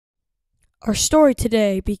Our story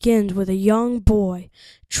today begins with a young boy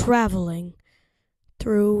traveling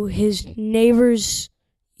through his neighbor's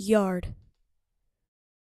yard.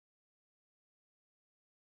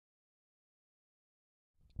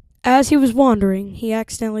 As he was wandering, he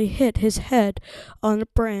accidentally hit his head on a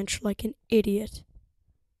branch like an idiot.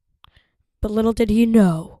 But little did he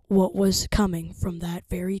know what was coming from that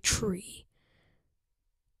very tree.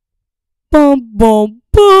 Boom, boom,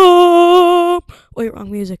 boom! Wait,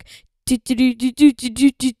 wrong music. I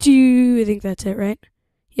think that's it, right?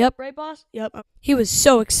 Yep, right, boss? Yep. He was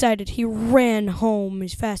so excited, he ran home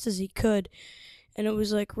as fast as he could. And it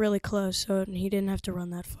was like really close, so he didn't have to run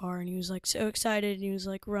that far. And he was like so excited, and he was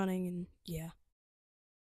like running, and yeah.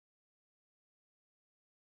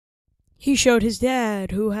 He showed his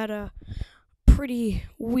dad, who had a pretty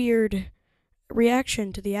weird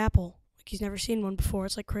reaction to the apple. Like he's never seen one before.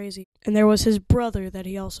 It's like crazy. And there was his brother that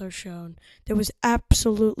he also shown, that was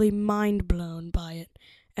absolutely mind blown by it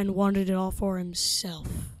and wanted it all for himself.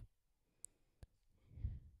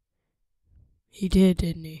 He did,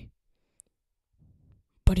 didn't he?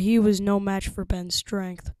 But he was no match for Ben's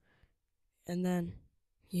strength. And then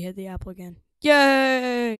he hit the apple again.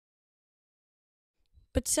 Yay!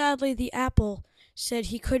 But sadly, the apple said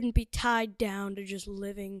he couldn't be tied down to just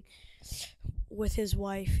living with his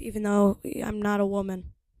wife, even though I'm not a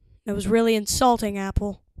woman. It was really insulting,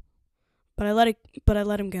 Apple. But I let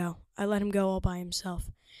him go. I let him go all by himself.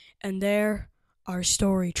 And there our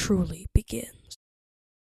story truly begins.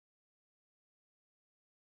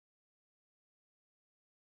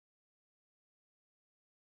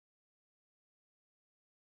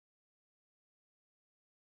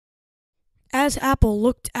 As Apple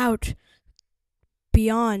looked out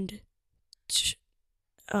beyond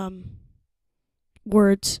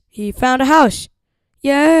words, he found a house.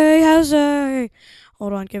 Yay, house!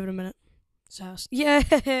 Hold on, give it a minute. It's a house.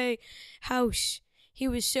 Yay, house! He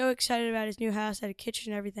was so excited about his new house, had a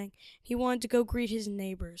kitchen and everything. He wanted to go greet his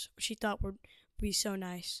neighbors, which he thought would be so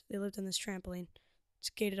nice. They lived on this trampoline. It's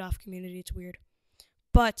a gated off community. It's weird.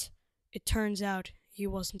 But it turns out he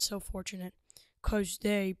wasn't so fortunate, 'cause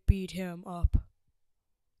they beat him up.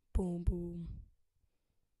 Boom, boom.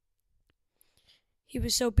 He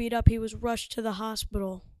was so beat up, he was rushed to the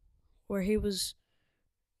hospital, where he was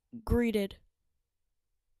greeted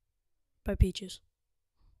by peaches.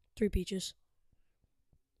 3 peaches.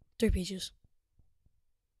 3 peaches.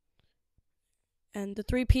 And the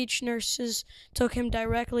 3 peach nurses took him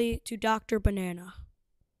directly to Dr. Banana.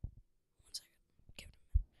 1 second.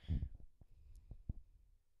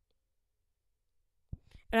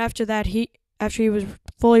 And after that, after he was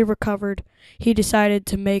fully recovered, he decided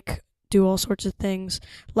to do all sorts of things,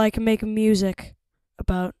 like make music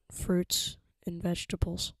about fruits and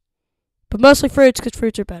vegetables. But mostly fruits, because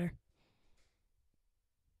fruits are better.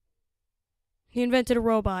 He invented a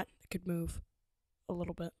robot that could move a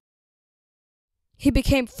little bit. He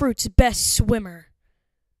became Fruit's best swimmer.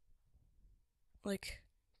 Like,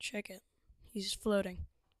 check it. He's floating.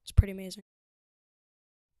 It's pretty amazing.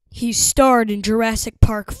 He starred in Jurassic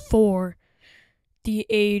Park 4, The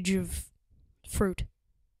Age of Fruit.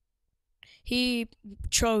 He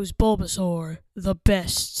chose Bulbasaur, the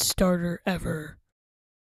best starter ever.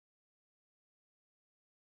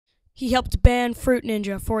 He helped ban Fruit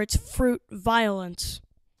Ninja for its fruit violence.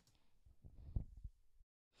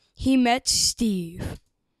 He met Steve.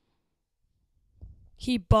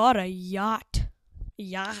 He bought a yacht.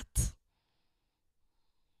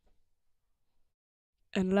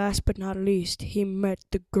 And last but not least, he met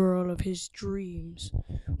the girl of his dreams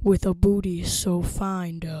with a booty so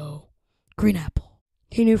fine, though. Green Apple.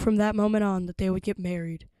 He knew from that moment on that they would get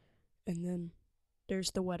married. And then there's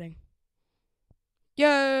the wedding.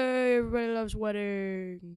 Yay! Everybody loves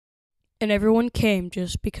wedding. And everyone came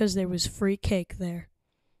just because there was free cake there.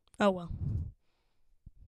 Oh well.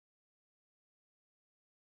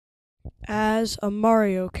 As a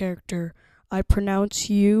Mario character, I pronounce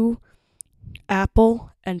you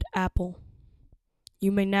Apple and Apple.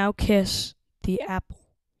 You may now kiss the apple.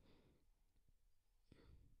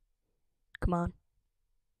 Come on.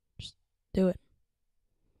 Just do it.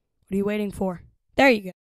 What are you waiting for? There you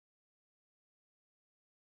go.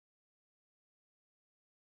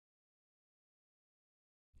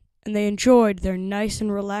 And they enjoyed their nice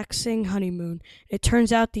and relaxing honeymoon. It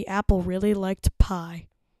turns out the apple really liked pie.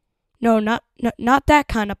 No, not that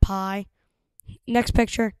kind of pie. Next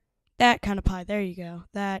picture. That kind of pie. There you go.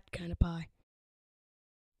 That kind of pie.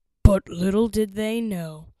 But little did they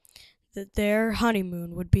know that their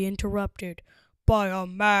honeymoon would be interrupted by a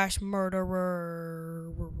mass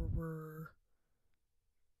murderer.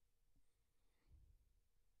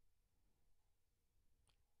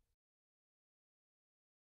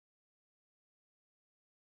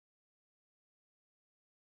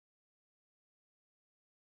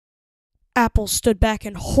 Apple stood back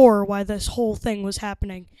in horror while this whole thing was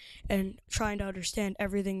happening and trying to understand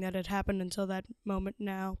everything that had happened until that moment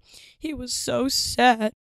now. He was so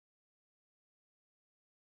sad.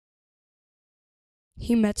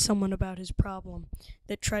 He met someone about his problem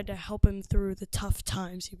that tried to help him through the tough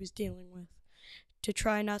times he was dealing with, to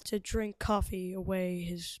try not to drink coffee away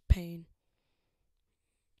his pain.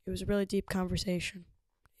 It was a really deep conversation.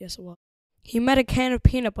 Yes, it was. He met a can of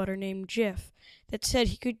peanut butter named Jif that said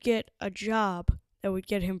he could get a job that would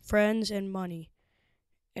get him friends and money.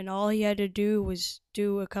 And all he had to do was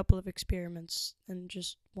do a couple of experiments, and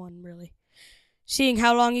just one, really. Seeing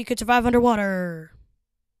how long he could survive underwater.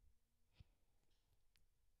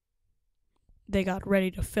 They got ready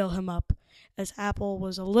to fill him up, as Apple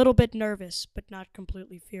was a little bit nervous, but not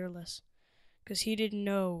completely fearless, because he didn't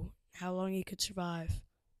know how long he could survive,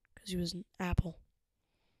 because he was an apple.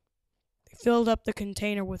 They filled up the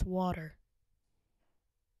container with water.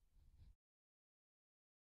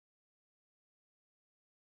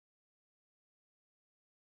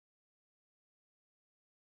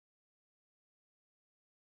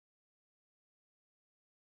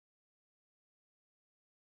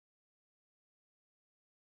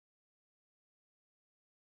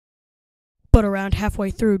 But around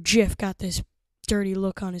halfway through, Jif got this dirty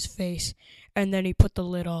look on his face, and then he put the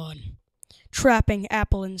lid on, trapping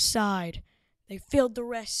Apple inside. They filled the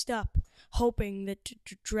rest up, hoping that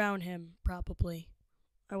to drown him, probably.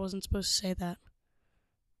 I wasn't supposed to say that.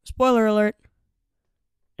 Spoiler alert.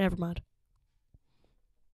 Never mind.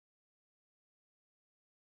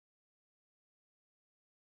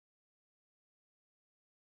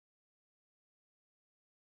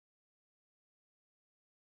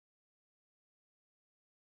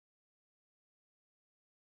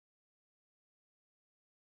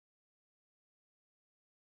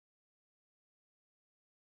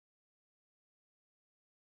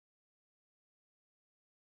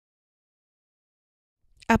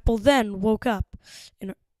 Apple then woke up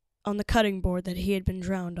on the cutting board that he had been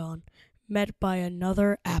drowned on, met by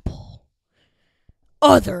another apple.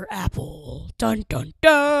 Other apple. Dun dun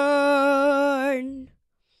dun.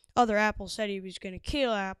 Other apple said he was gonna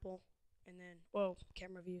kill Apple, and then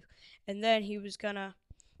camera view, and then he was gonna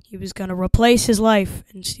replace his life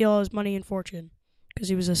and steal all his money and fortune, because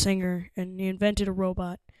he was a singer and he invented a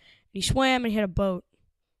robot. And he swam and he had a boat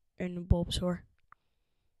and a Bulbasaur.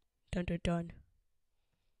 Dun dun dun.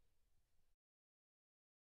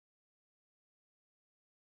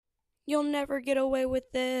 You'll never get away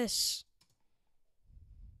with this.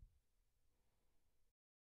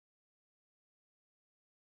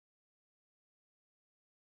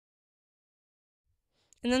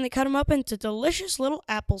 And then they cut them up into delicious little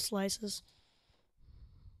apple slices,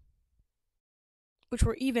 which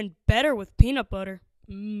were even better with peanut butter.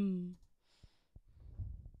 Mmm.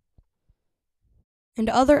 And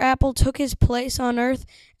other apple took his place on Earth,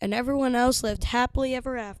 and everyone else lived happily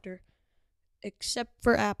ever after, except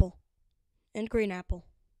for Apple and Green Apple,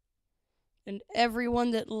 and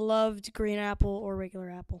everyone that loved Green Apple or regular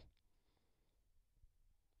apple.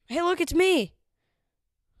 Hey, look, it's me!